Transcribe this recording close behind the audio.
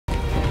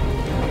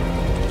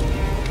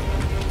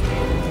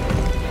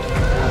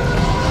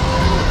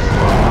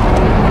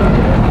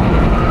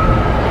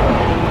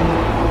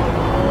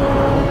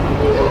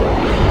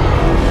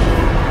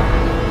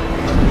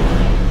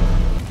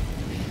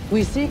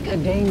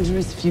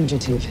dangerous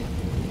fugitive.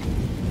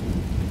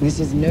 This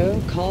is no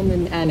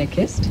common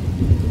anarchist,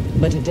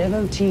 but a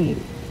devotee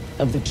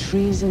of the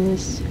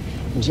treasonous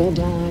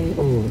Jedi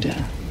Order.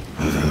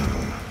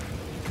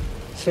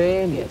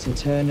 Failure to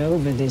turn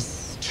over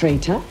this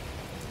traitor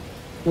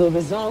will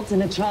result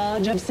in a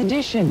charge of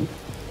sedition.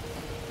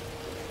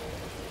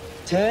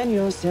 Turn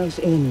yourself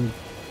in,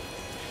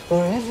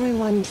 or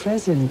everyone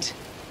present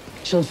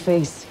shall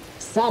face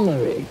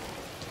summary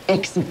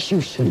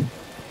execution.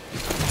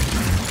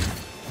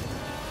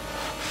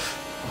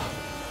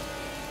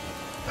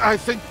 I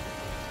think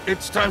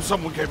it's time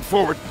someone came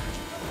forward.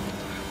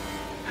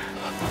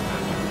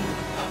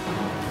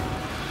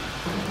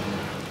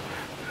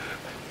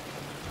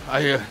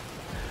 I've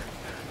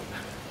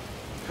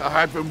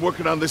been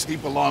working on this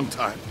heap a long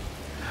time.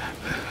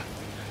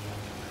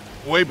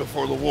 Way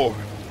before the war.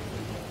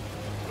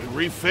 We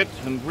refit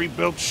and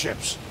rebuilt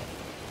ships.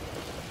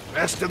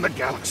 Best in the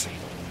galaxy.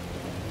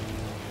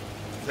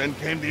 Then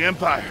came the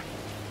Empire.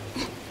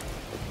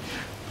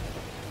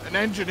 And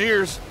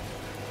engineers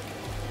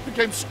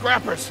became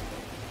scrappers.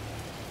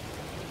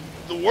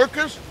 The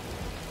workers,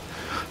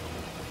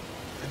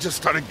 they just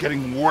started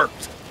getting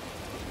worked.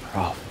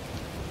 Prof.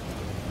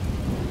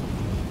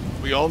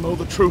 We all know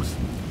the truth.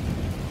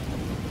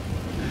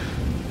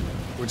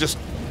 We're just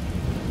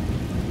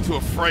too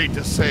afraid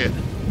to say it.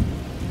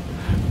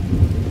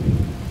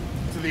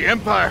 To the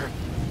Empire,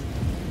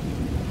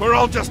 we're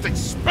all just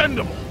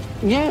expendable.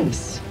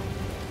 Yes,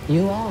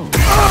 you are.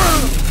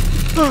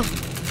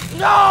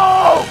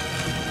 No!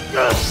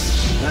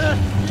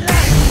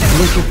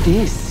 Look at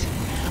this,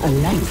 a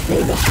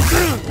lightsaber.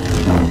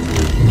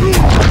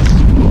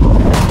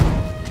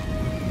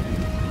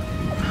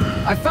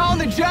 I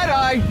found the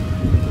Jedi!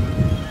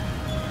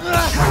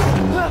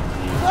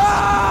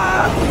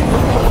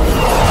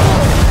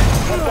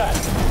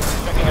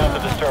 Checking out the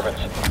disturbance.